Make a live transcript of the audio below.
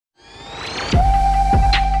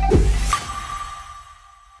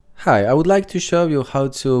Hi, I would like to show you how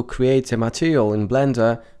to create a material in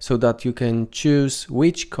Blender so that you can choose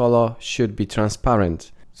which color should be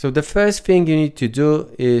transparent. So the first thing you need to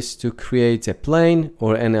do is to create a plane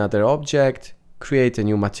or any other object, create a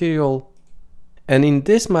new material. And in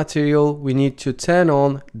this material, we need to turn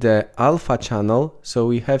on the alpha channel. So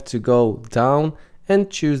we have to go down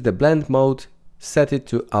and choose the blend mode, set it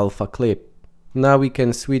to alpha clip. Now we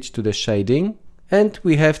can switch to the shading. And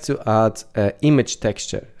we have to add an image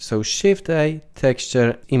texture. So Shift A,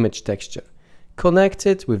 texture, image texture. Connect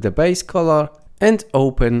it with the base color and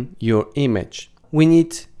open your image. We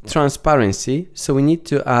need transparency, so we need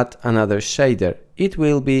to add another shader. It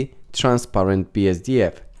will be transparent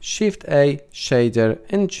BSDF. Shift A, shader,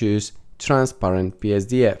 and choose transparent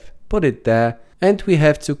BSDF. Put it there, and we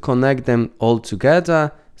have to connect them all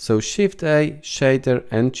together. So Shift A, shader,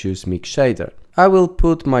 and choose mix shader. I will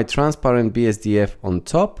put my transparent BSDF on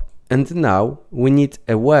top, and now we need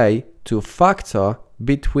a way to factor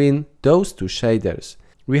between those two shaders.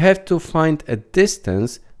 We have to find a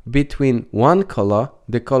distance between one color,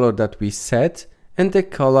 the color that we set, and the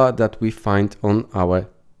color that we find on our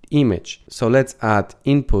image. So let's add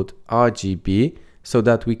input RGB so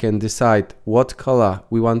that we can decide what color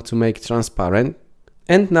we want to make transparent.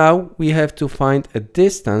 And now we have to find a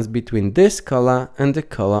distance between this color and the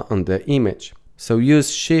color on the image. So use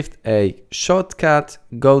Shift A shortcut,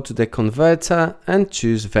 go to the converter and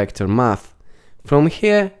choose vector math. From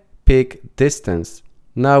here, pick distance.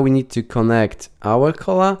 Now we need to connect our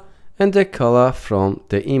color and the color from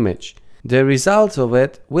the image. The result of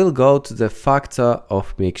it will go to the factor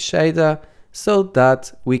of mix shader so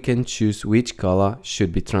that we can choose which color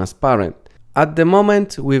should be transparent. At the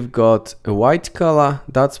moment we've got a white color,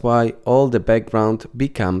 that's why all the background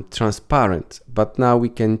become transparent. But now we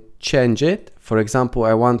can change it. For example,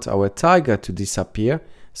 I want our tiger to disappear,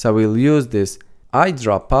 so I will use this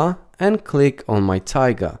eyedropper and click on my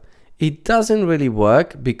tiger. It doesn't really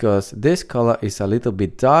work because this color is a little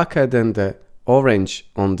bit darker than the orange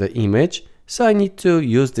on the image, so I need to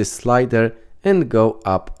use this slider and go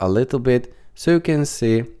up a little bit so you can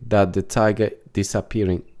see that the tiger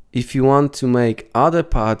disappearing. If you want to make other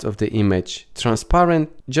parts of the image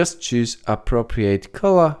transparent, just choose appropriate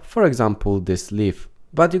color, for example this leaf.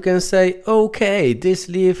 But you can say, okay, this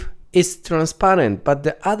leaf is transparent, but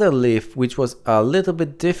the other leaf, which was a little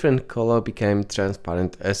bit different color, became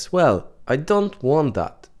transparent as well. I don't want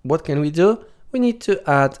that. What can we do? We need to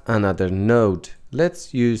add another node.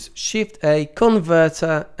 Let's use Shift A,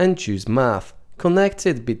 converter, and choose math. Connect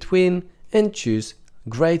it between and choose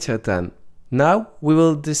greater than. Now we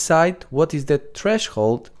will decide what is the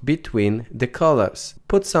threshold between the colors.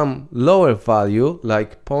 Put some lower value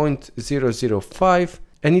like 0.005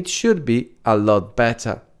 and it should be a lot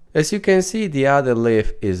better. As you can see, the other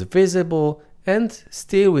leaf is visible and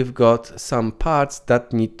still we've got some parts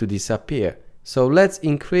that need to disappear. So let's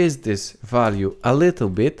increase this value a little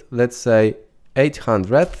bit, let's say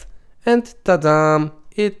 800th, and ta-da!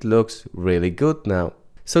 It looks really good now.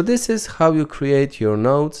 So this is how you create your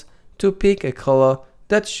nodes to pick a color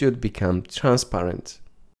that should become transparent.